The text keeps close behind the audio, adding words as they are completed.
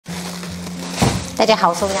大家好，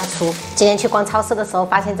我是冯小厨。今天去逛超市的时候，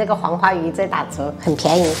发现这个黄花鱼在打折，很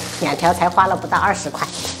便宜，2条才花了不到20块。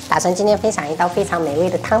打算今天分享一道非常美味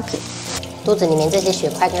的汤品。肚子里面这些血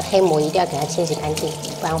块跟黑膜一定要给它清洗干净，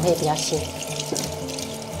不然会比较腥。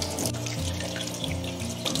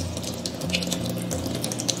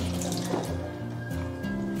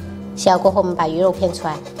洗好过后，我们把鱼肉片出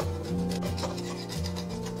来。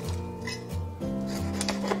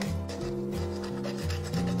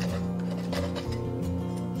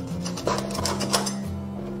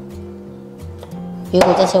 鱼骨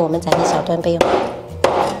这些我们斩成小段备用。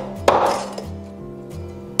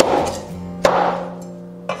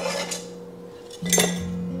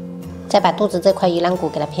再把肚子这块鱼腩骨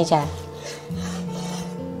给它片下来。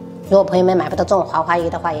如果朋友们买不到这种黄花鱼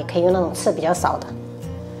的话，也可以用那种刺比较少的。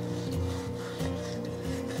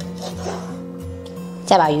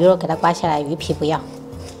再把鱼肉给它刮下来，鱼皮不要。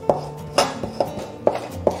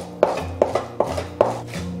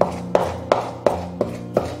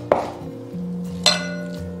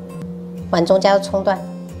 碗中加入葱段、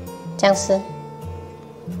姜丝，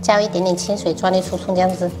加入一点点清水抓捏出葱姜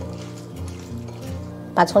汁。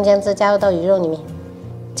把葱姜汁加入到鱼肉里面，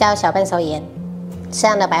加入小半勺盐，适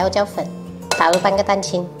量的白胡椒粉，打入半个蛋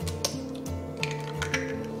清。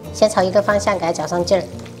先朝一个方向给它搅上劲儿。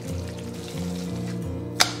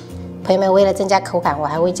朋友们，为了增加口感，我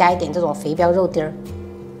还会加一点这种肥膘肉丁儿，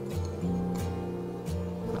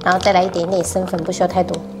然后再来一点点生粉，不需要太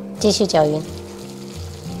多，继续搅匀。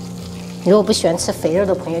 如果不喜欢吃肥肉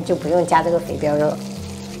的朋友，就不用加这个肥膘肉。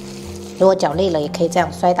如果搅累了，也可以这样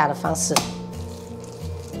摔打的方式。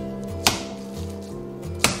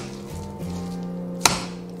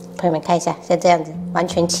朋友们看一下，像这样子完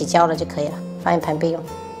全起胶了就可以了，放一盘备用。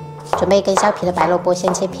准备一根削皮的白萝卜，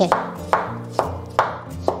先切片，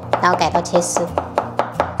然后改刀切丝。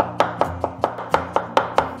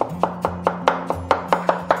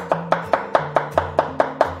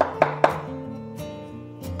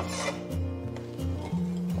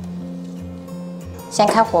 先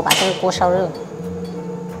开火，把这个锅烧热，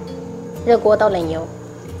热锅倒冷油，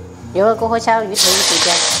油热过后下入鱼头、鱼骨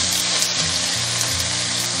椒。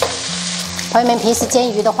朋友们，平时煎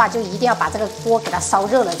鱼的话，就一定要把这个锅给它烧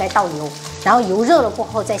热了再倒油，然后油热了过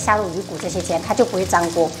后再下入鱼骨这些煎，它就不会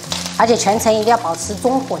粘锅。而且全程一定要保持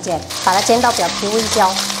中火煎，把它煎到表皮微焦。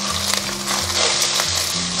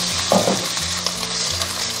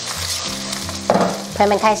朋友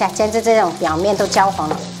们看一下，煎至这种表面都焦黄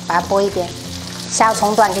了，把它拨一边。 下入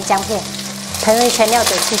葱段跟姜片，腾入全料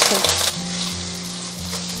酒去腥，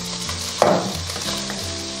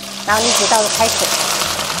然后一直倒入开水，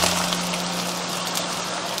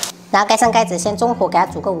然后盖上盖子，先中火给它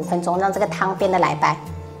煮个5分钟，让这个汤变得奶白。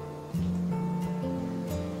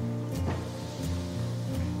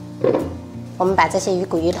我们把这些鱼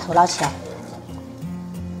骨、鱼头捞起来，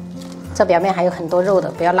这表面还有很多肉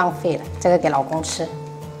的，不要浪费了，这个给老公吃。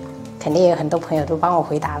肯定有很多朋友都帮我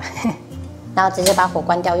回答了。然后直接把火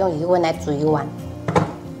关掉，用余温来煮鱼丸，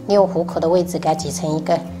利用虎口的位置给它挤成一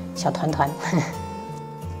个小团团。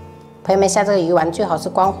朋友们，下这个鱼丸最好是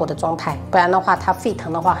关火的状态，不然的话它沸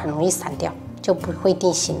腾的话很容易散掉，就不会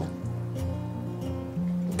定型了。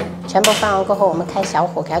全部放完过后，我们开小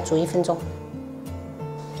火给它煮1分钟。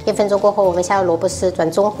1分钟过后，我们下入萝卜丝，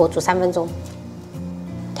转中火煮3分钟。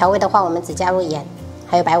调味的话，我们只加入盐，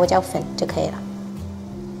还有白胡椒粉就可以了。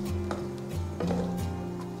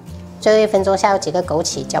 最后1分钟下入几个枸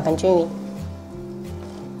杞，搅拌均匀。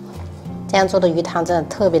这样做的鱼汤真的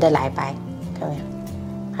特别的奶白，看到没有？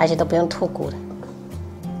而且都不用吐骨的。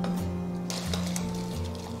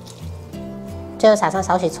最后撒上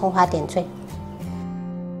少许葱花点缀。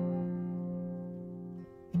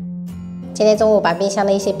今天中午把冰箱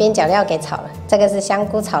的一些边角料给炒了，这个是香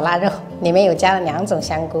菇炒腊肉，里面有加了2种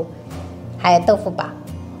香菇，还有豆腐把，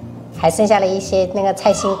还剩下了一些那个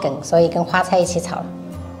菜心梗，所以跟花菜一起炒了。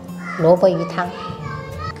 萝卜鱼汤，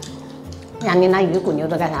让你拿鱼骨留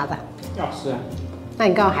着干啥子？要吃啊。那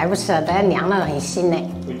你干嘛还不吃啊？等下凉了很腥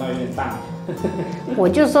呢。味道有点淡。我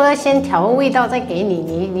就说先调味道再给你，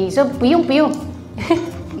你说不用不用。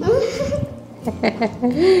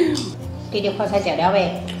给点花菜脚料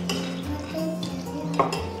呗。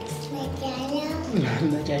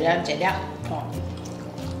没脚料，脚料哦，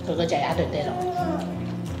哥哥脚丫对对了。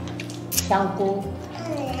香菇。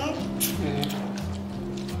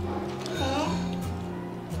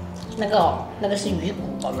那个是鱼骨，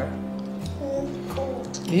宝贝儿。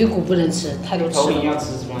鱼骨不能吃，太多吃了。头也要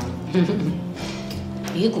吃是吗？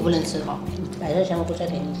鱼骨不能吃哈，白色香菇再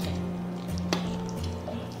给你些。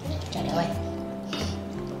加料味。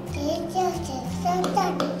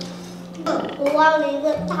我挖了一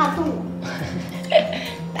个大洞。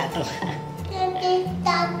大洞。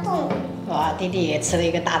弟弟也吃了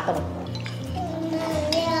一个大洞。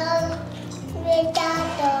越大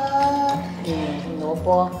的。萝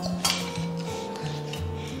卜。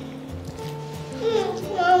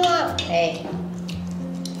妈妈。哎。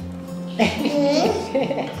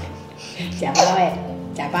假包哎，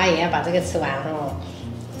假包也要把这个吃完哦，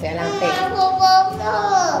不要浪费。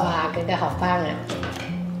哇，哥哥好棒啊！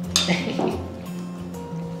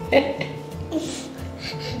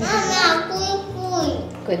妈妈，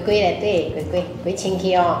龟龟的，对，龟清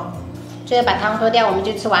气哦。最后把汤喝掉，我们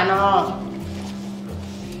就吃完了哦。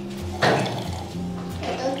我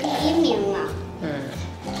都第1名了。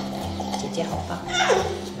姐姐好棒。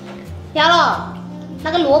要了，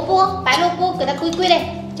那个萝卜，白萝卜给它龟的，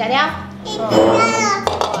假掉。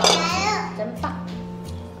真棒。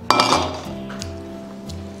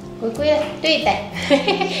龟的，对的，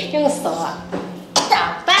用手啊，好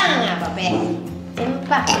棒啊，宝贝，真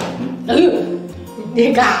棒。哎呦，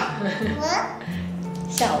你看，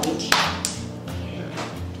吓我一跳。